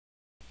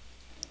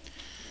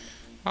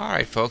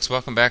Alright folks,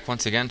 welcome back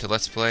once again to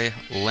Let's Play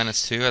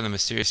Lennus 2 and the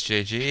Mysterious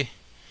JG.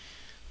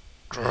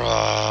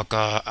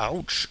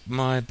 Ouch,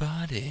 my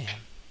body.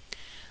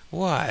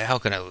 Why, how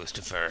can I lose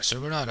to Ferris?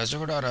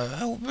 Granada,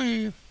 help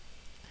me.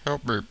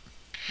 Help me.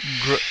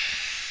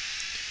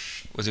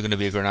 Was it going to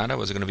be a Granada?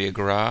 Was it going to be a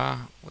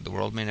Gra? Well, the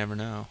world may never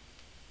know.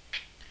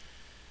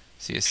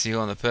 See a seal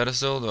on the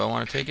pedestal? Do I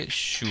want to take it?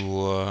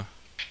 Sure.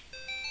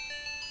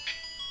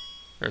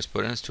 Ferris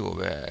put in his tool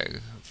bag.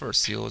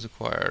 First seal was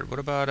acquired. What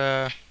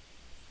about,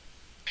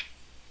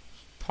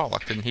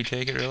 Pollock? Didn't he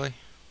take it, really?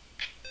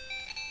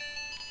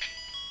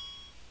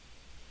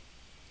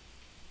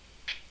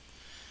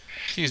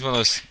 Use one of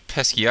those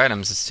pesky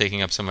items that's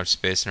taking up so much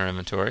space in our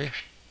inventory.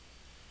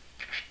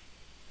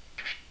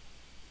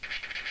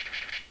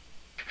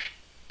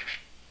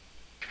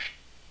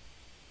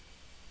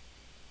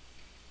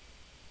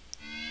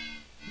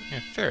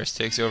 Yeah, Ferris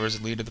takes over as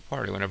the lead of the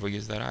party whenever we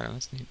use that item.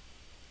 That's neat.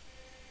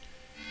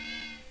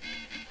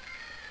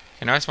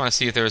 And I just want to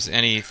see if there was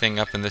anything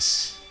up in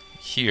this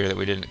here that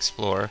we didn't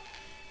explore.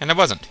 And there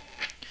wasn't.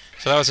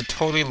 So that was a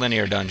totally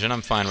linear dungeon.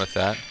 I'm fine with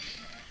that.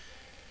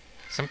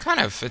 So I'm kind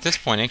of, at this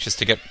point, anxious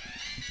to get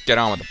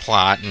on with the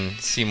plot and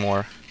see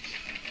more.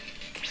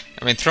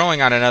 I mean,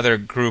 throwing out another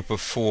group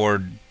of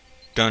 4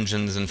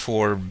 dungeons and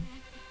 4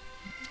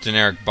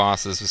 generic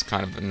bosses was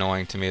kind of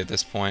annoying to me at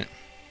this point.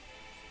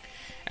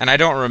 And I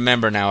don't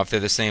remember now if they're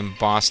the same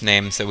boss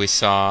names that we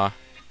saw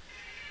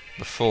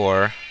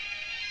before,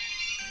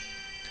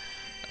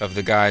 of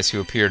the guys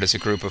who appeared as a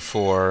group of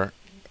 4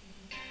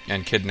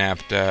 and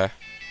kidnapped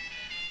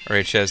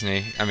Ray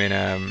Chesney. I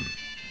mean,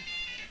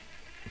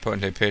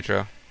 Potentate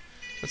Petro.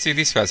 Let's see if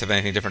these guys have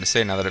anything different to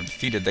say now that I've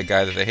defeated the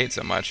guy that they hate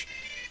so much.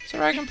 Sir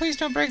Reagan, please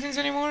don't break things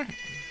anymore.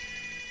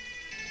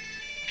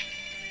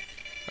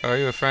 Are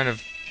you a friend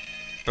of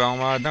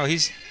Belmod? No,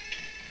 he's...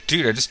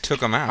 Dude, I just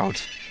took him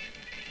out.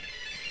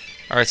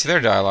 Alright, so their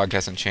dialogue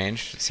hasn't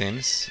changed, it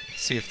seems.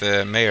 Let's see if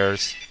the Mayor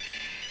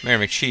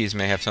McCheese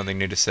may have something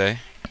new to say.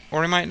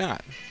 Or he might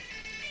not.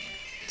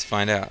 Let's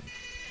find out.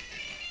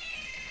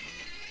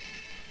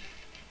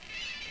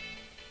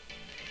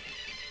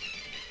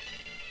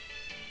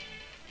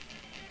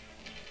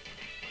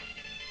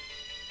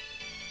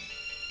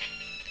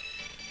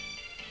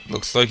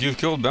 Looks like you've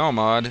killed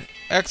Belmod.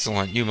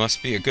 Excellent, you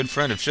must be a good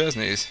friend of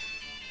Chesney's.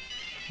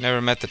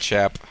 Never met the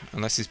chap,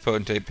 unless he's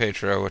Potentate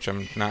Petro, which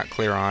I'm not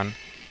clear on.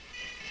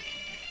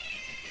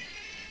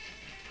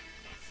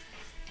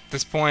 At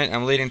this point,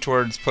 I'm leading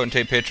towards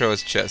Potentate Petro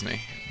as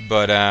Chesney.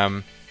 But,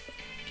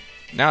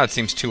 now it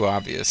seems too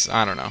obvious.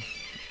 I don't know.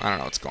 I don't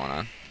know what's going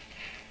on.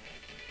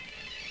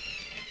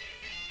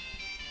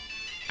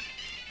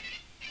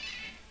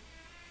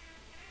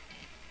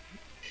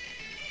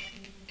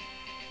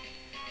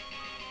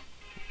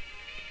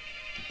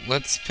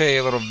 Let's pay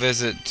a little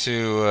visit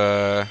to,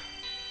 a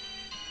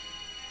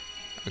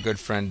good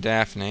friend,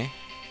 Daphne.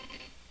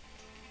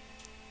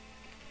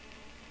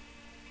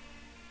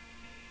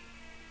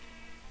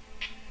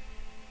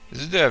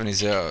 This is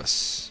Daphne's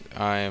house.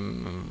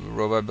 I'm a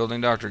robot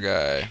building doctor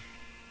guy.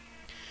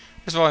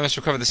 First of all, I must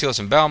recover the seals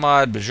from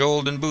Balmod,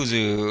 Bejoled, and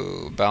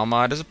Buzu.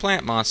 Balmod is a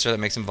plant monster that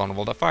makes him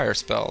vulnerable to fire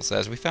spells,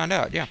 as we found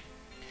out, yeah.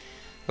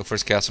 Look for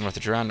his castle north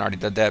of Duran. Already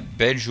did that.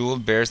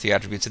 Bejeweled bears the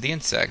attributes of the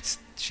insects.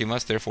 She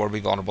must therefore be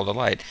vulnerable to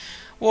light.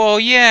 Well,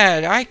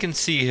 yeah, I can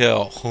see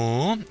how.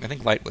 Huh? I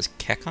think light was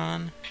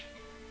Kekon.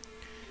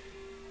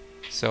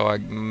 So I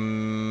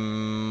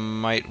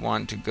might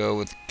want to go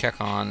with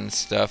Kekon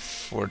stuff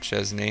for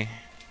Chesney.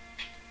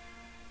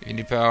 You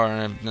need power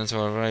and that's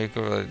all right.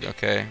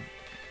 Okay.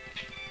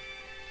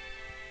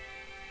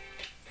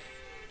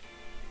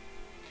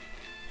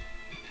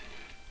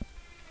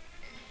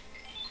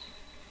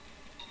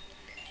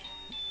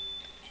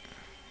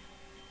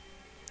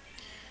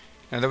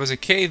 Now there was a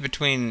cave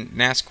between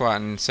Nasquat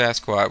and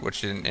Sasquatch,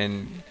 which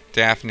in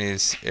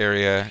Daphne's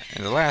area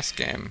in the last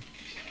game.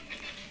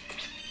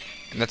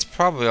 And that's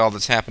probably all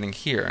that's happening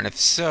here. And if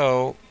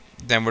so,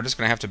 then we're just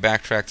going to have to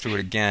backtrack through it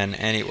again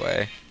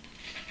anyway.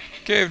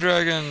 Cave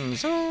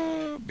dragons!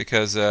 Oh!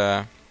 Because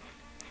we'll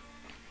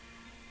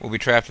be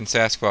trapped in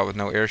Sasquatch with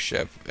no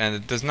airship. And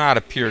it does not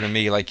appear to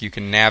me like you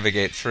can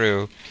navigate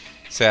through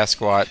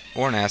Sasquatch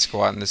or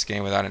Nasquat in this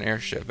game without an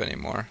airship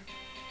anymore.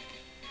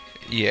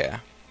 Yeah.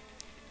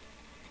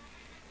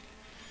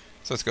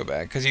 So let's go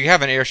back. Because you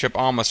have an airship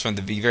almost from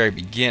the very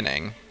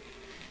beginning.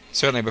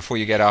 Certainly before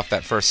you get off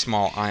that first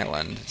small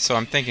island. So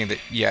I'm thinking that,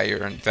 yeah,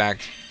 you're in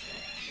fact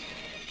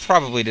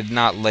probably did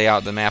not lay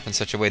out the map in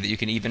such a way that you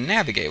can even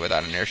navigate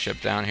without an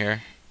airship down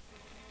here.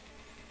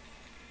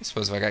 I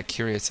suppose if I got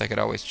curious, I could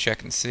always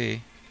check and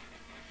see.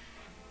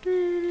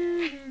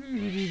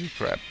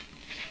 Crap.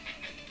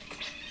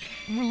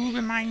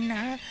 Moving my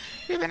knife.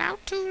 We've been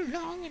out too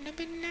long and I've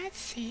been at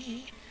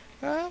sea.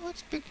 Oh,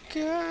 what's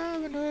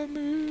becoming of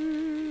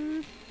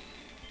me?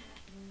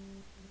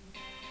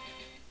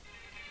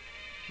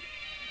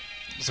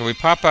 So we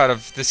pop out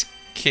of this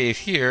cave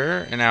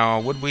here, and now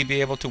would we be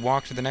able to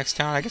walk to the next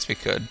town? I guess we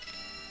could.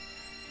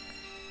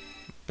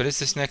 But is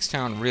this next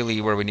town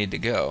really where we need to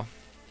go?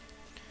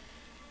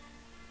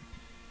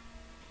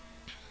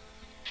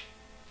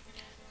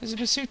 This is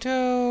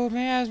Basuto,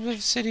 Miasma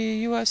City,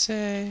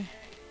 USA.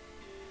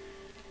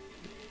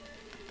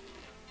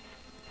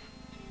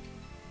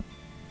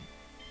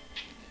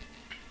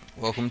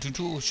 Welcome to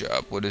Tool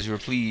Shop. What is your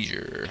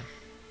pleasure?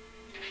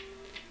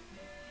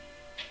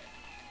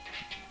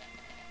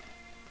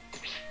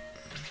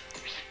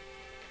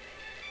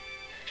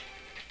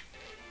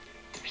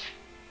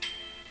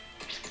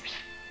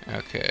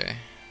 Okay.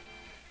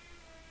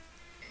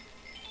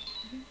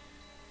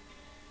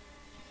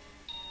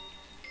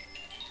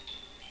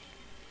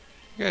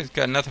 You guys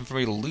got nothing for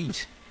me to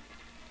loot.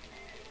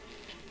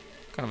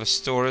 What kind of a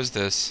store is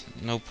this?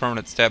 No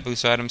permanent stat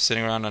boost items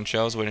sitting around on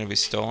shelves waiting to be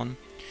stolen.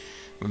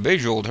 When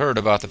Bejeweled heard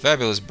about the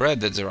fabulous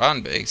bread that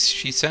Zeran bakes,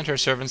 she sent her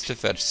servants to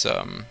fetch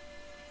some.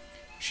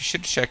 She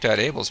should have checked out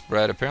Abel's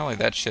bread. Apparently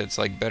that shit's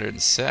like better than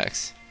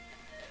sex.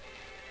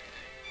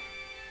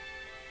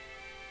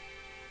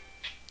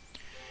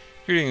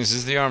 Greetings, this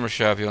is the armor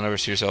shop. You'll never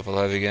see yourself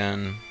alive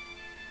again.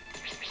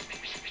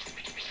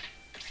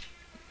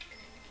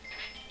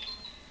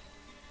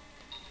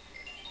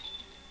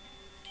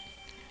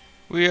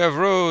 We have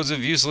rows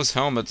of useless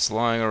helmets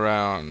lying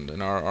around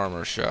in our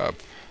armor shop.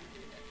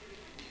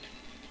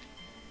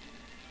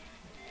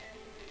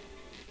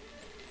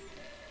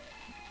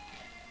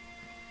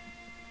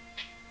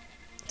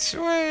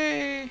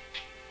 Sway!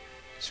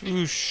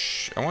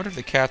 Swoosh! I wonder if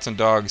the cats and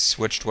dogs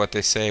switched what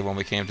they say when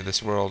we came to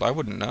this world. I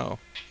wouldn't know.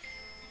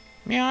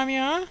 Meow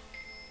meow?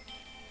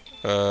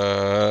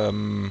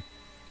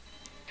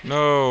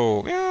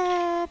 No.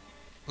 Meow!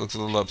 Looks a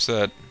little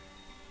upset.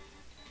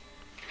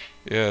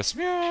 Yes,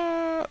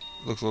 meow!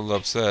 Looks a little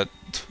upset.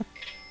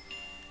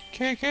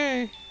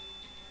 KK!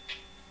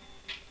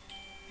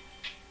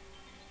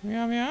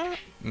 Meow meow?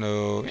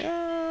 No.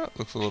 Meow!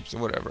 Looks a little upset.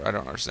 Whatever. I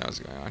don't understand what's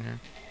going on here.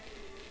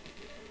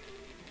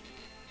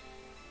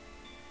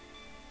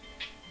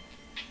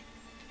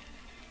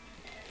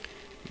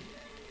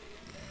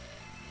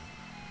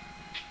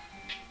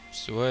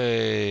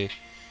 Sway,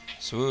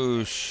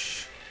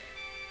 swoosh,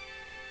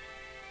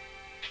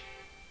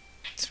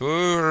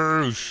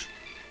 swoosh.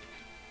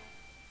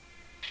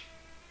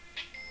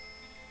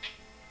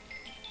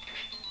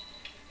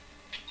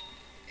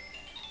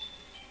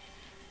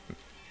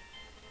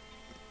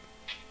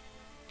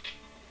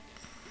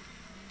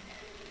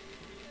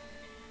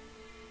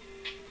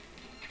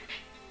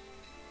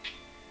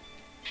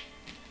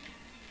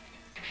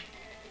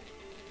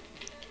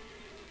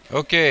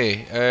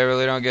 Okay, I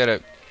really don't get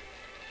it.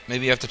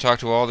 Maybe you have to talk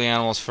to all the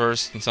animals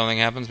first and something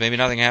happens. Maybe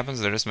nothing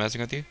happens, they're just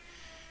messing with you.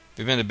 If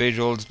you've been to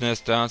Bejold's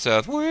Nest down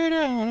south, way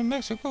down in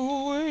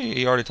Mexico, way.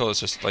 He already told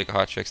us just like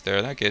hot chicks there.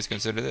 In that case,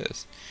 consider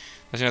this.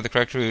 Unless you know the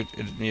correct route,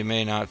 you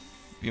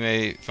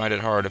may find it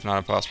hard, if not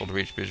impossible, to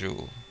reach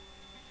Bejewel.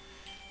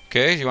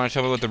 Okay, you want to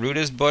tell me what the route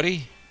is,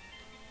 buddy?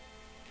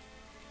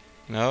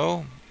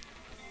 No?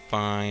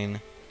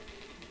 Fine.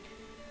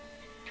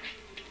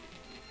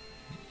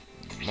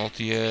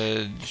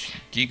 Multi-edge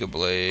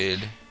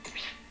Gigablade.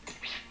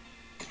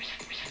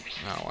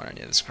 I don't want any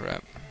of this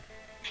crap.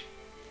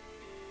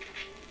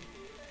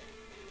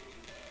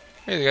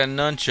 Hey, they got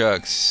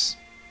nunchucks.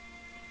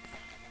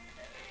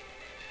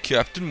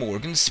 Captain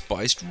Morgan's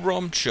spiced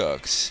rum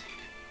chucks.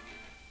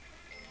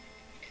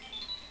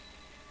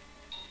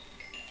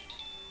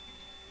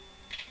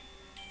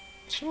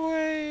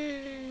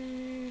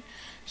 Sway,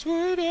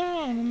 sway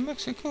down in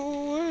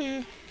Mexico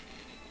way.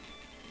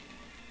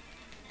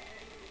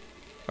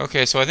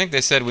 Okay, so I think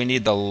they said we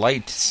need the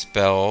light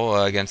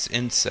spell against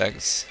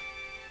insects.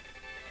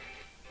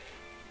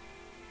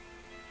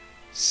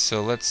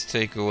 So let's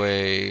take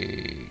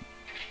away...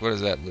 What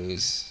does that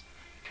lose?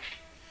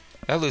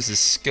 That loses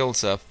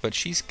skills up, but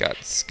she's got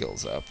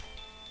skills up.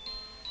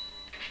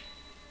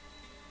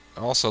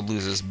 Also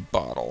loses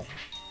bottle.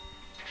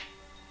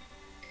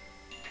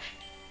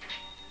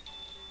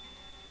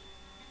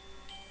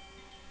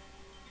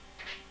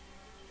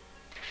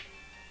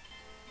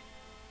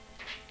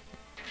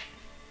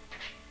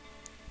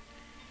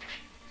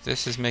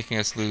 This is making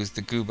us lose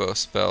the Gubo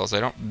spells. I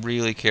don't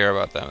really care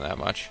about them that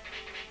much.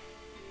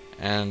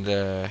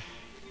 And,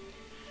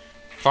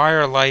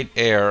 fire, light,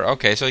 air.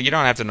 Okay, so you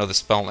don't have to know the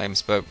spell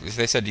names, but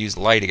they said to use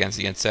light against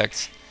the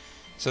insects.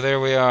 So there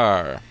we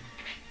are.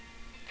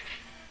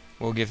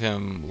 We'll give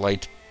him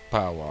light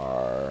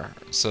power,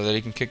 so that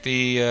he can kick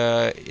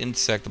the,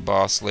 insect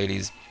boss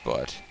lady's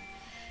butt.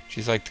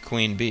 She's like the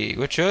queen bee,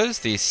 which was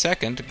the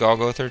second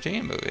Golgo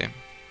 13 movie.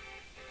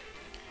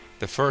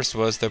 The first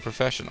was The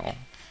Professional,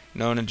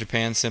 known in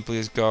Japan simply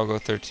as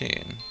Golgo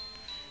 13,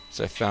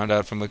 as I found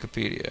out from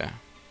Wikipedia.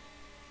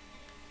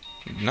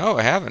 No,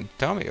 I haven't.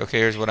 Tell me. Okay,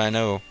 here's what I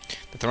know.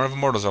 The Throne of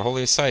Immortals, our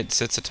holiest site,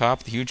 sits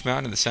atop the huge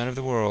mountain in the center of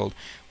the world.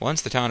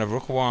 Once the town of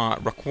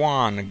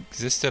Rukwan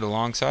existed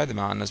alongside the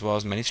mountain, as well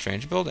as many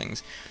strange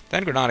buildings.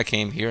 Then Granada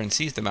came here and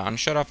seized the mountain,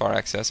 shut off our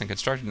access, and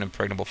constructed an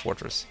impregnable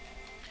fortress.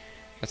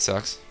 That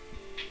sucks.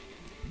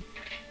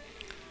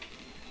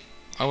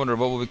 I wonder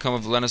what will become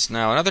of Lennus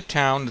now. Another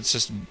town that's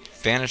just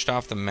vanished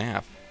off the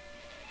map.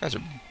 You guys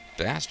are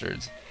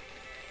bastards.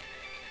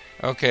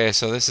 Okay,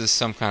 so this is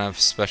some kind of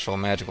special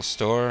magical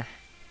store.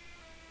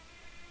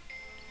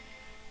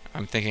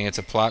 I'm thinking it's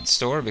a plot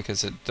store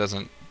because it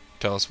doesn't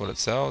tell us what it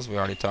sells. We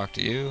already talked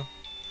to you.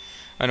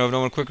 I know of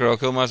no one quicker. I'll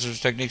kill monsters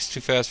with techniques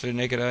too fast for the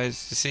naked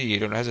eyes to see.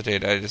 Don't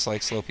hesitate. I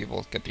dislike slow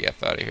people. Get the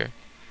F out of here.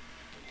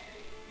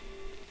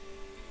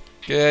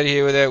 Get out of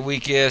here with that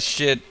weak ass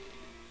shit.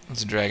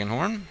 It's a dragon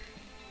horn.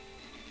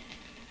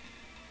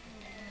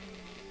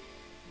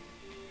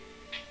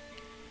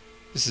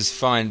 This is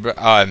fine bread.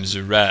 I'm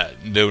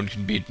Zerad. No one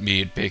can beat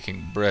me at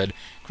baking bread.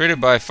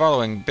 Created by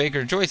following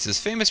Baker Joyce's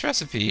famous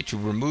recipe to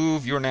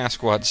remove your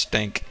Nasquad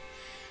stink.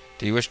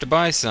 Do you wish to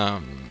buy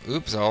some?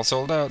 Oops, all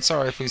sold out.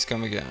 Sorry, please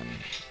come again.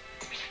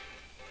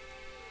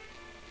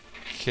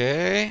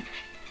 Okay.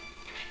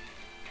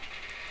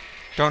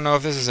 Don't know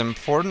if this is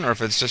important or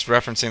if it's just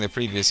referencing the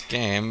previous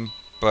game,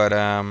 but,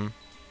 oh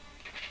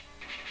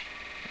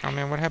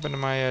man, what happened to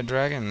my,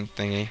 dragon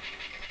thingy?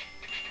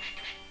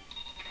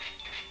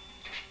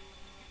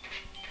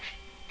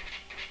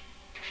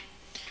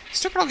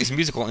 Still got all these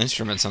musical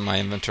instruments in my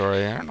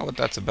inventory. I don't know what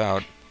that's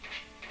about.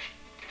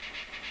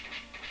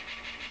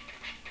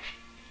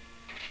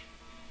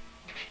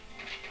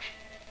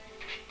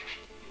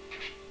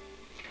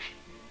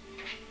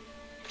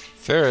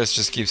 Ferris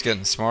just keeps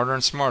getting smarter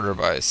and smarter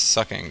by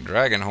sucking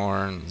dragon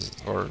horns,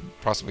 or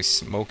possibly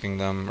smoking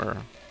them,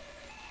 or...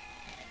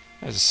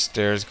 There's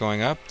stairs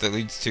going up that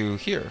leads to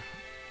here.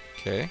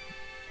 Okay.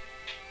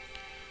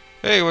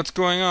 Hey, what's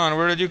going on?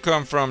 Where did you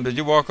come from? Did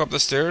you walk up the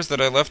stairs that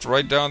I left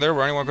right down there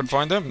where anyone could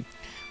find them?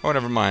 Oh,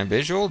 never mind.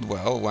 Bejeweled?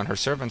 Well, when her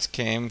servants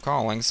came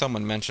calling,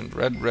 someone mentioned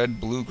red,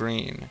 red, blue,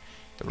 green.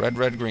 The red,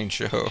 red, green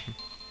show.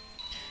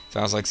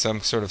 Sounds like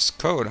some sort of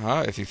code,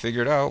 huh? If you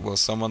figure it out, will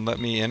someone let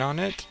me in on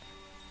it?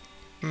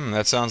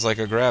 That sounds like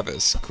a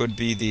Gravis. Could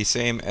be the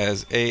same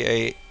as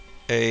Oh,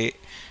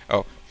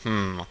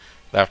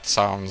 that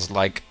sounds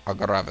like a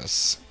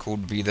Gravis.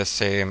 Could be the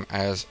same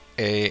as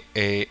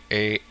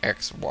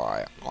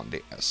AAAXY on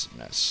the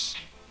SNES.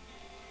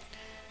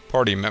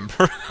 Party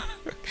member.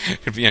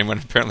 Could be anyone.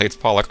 Apparently it's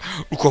Pollock.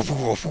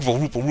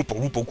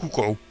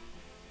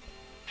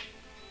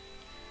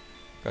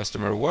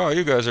 Customer. Wow,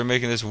 you guys are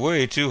making this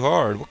way too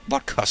hard.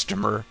 What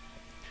customer?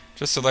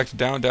 Just select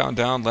down, down,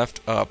 down,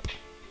 left, up.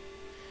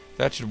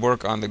 That should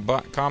work on the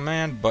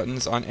command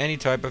buttons on any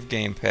type of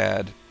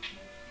gamepad.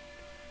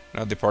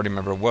 Another party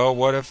member. Well,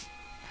 what if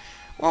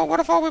all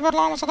we got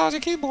along was a lousy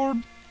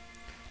keyboard?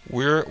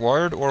 We're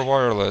wired or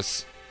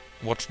wireless?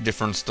 What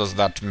difference does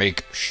that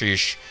make?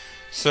 Sheesh.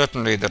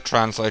 Certainly the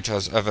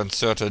translators have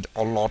inserted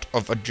a lot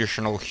of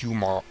additional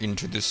humor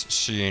into this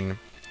scene.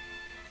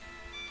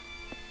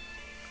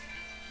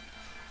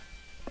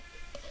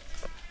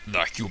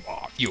 The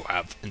humor you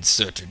have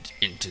inserted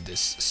into this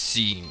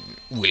scene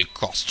will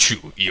cost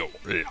you your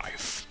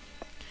life.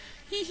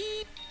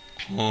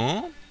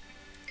 Huh?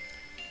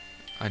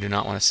 I do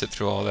not want to sit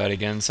through all that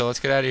again, so let's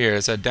get out of here.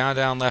 It's a down,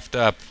 down, left,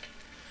 up.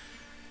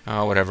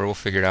 Oh, whatever, we'll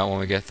figure it out when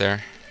we get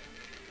there.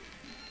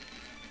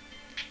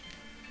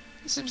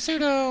 Some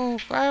pseudo.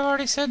 I've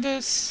already said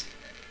this.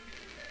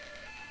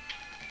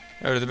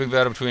 After the big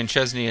battle between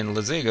Chesney and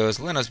Lazagos,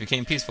 Lennus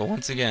became peaceful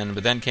once again,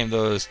 but then came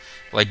those,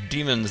 like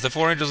demons, the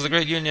four angels of the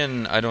Great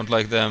Union. I don't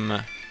like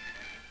them.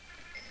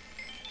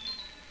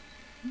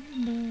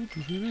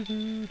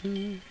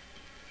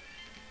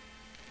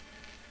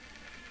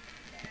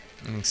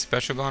 Anything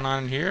special going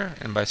on in here?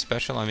 And by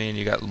special, I mean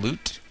you got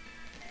loot.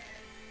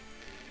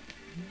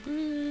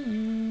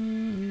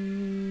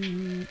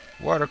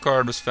 Water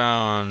card was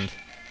found.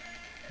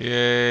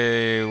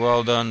 Yay,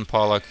 well done,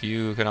 Pollock.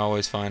 You can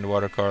always find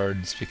water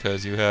cards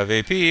because you have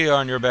AP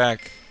on your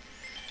back.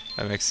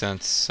 That makes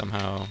sense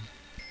somehow.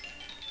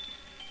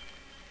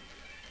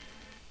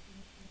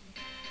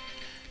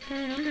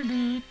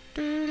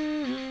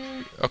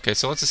 Okay,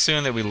 so let's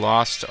assume that we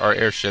lost our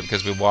airship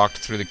because we walked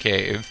through the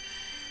cave.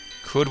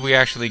 Could we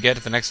actually get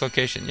to the next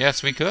location?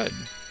 Yes, we could.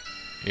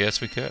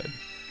 Yes, we could.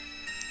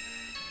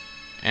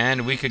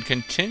 And we could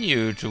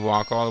continue to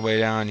walk all the way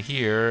down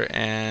here,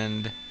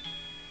 and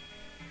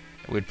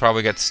we'd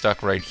probably get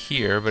stuck right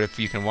here, but if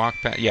you can walk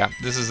past... Yeah,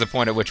 this is the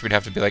point at which we'd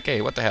have to be like,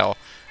 hey, what the hell?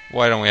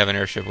 Why don't we have an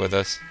airship with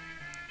us?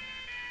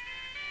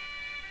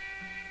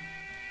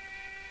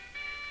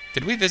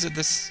 Did we visit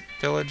this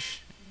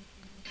village?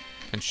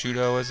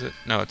 Conchudo, is it?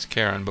 No, it's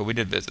Karen, but we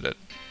did visit it.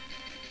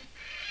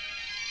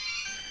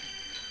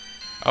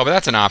 Oh, but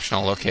that's an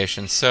optional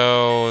location,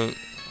 so...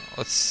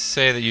 Let's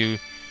say that you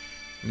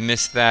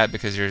missed that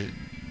because you're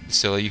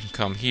silly. You can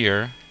come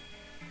here.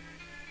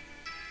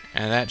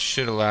 And that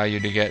should allow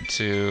you to get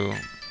to...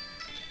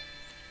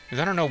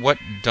 Because I don't know what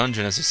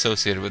dungeon is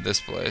associated with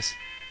this place.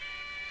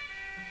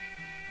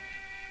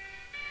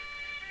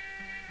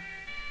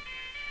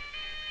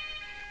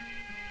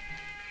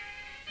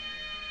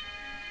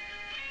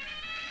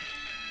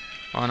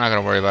 Well, I'm not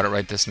going to worry about it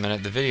right this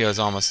minute. The video is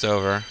almost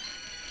over.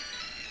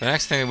 The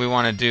next thing that we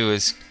want to do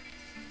is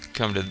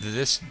come to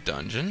this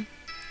dungeon.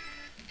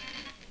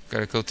 Got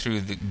to go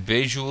through the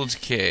Bejeweled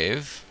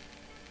Cave.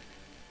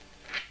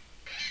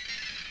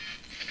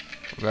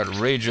 We've got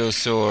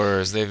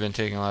Rajosaurs. They've been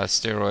taking a lot of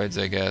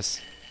steroids, I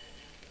guess.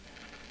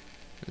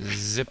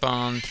 Zip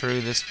on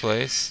through this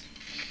place.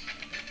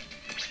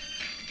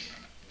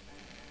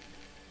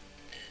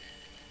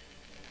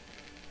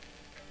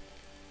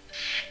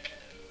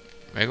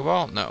 Mega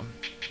Ball? No.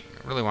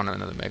 I really want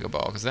another Mega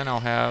Ball, because then I'll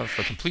have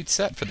a complete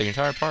set for the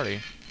entire party.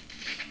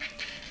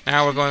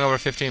 Now we're going over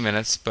 15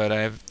 minutes, but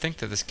I think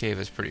that this cave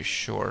is pretty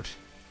short.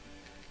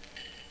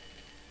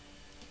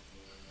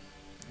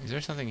 Is there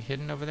something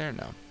hidden over there?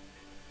 No.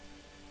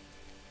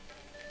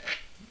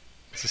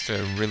 It's just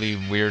a really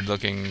weird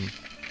looking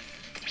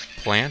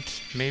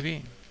plant,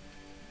 maybe?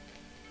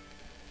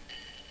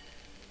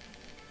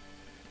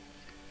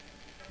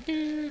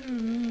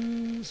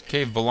 This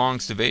cave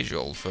belongs to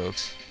Bejol,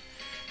 folks.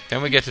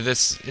 Then we get to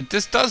this.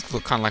 This does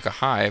look kind of like a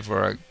hive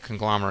or a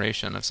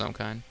conglomeration of some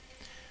kind.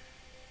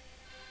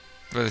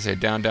 What do they say?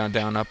 Down, down,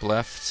 down, up,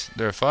 left.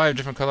 There are 5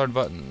 different colored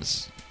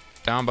buttons.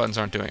 Down buttons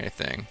aren't doing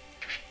anything.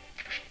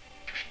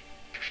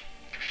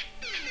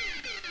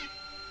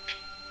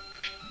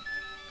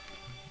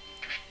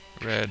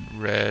 Red,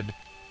 red,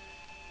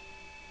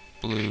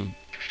 blue,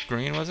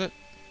 green, was it?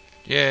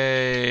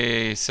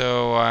 Yay!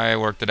 So I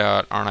worked it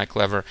out. Aren't I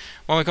clever?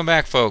 When we come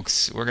back,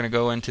 folks, we're going to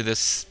go into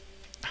this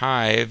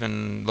hive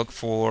and look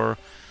for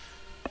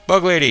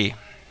Bug Lady.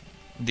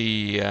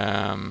 The,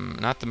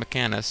 not the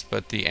mechanist,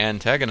 but the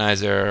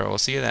antagonizer. We'll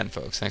see you then,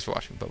 folks. Thanks for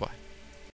watching. Bye-bye.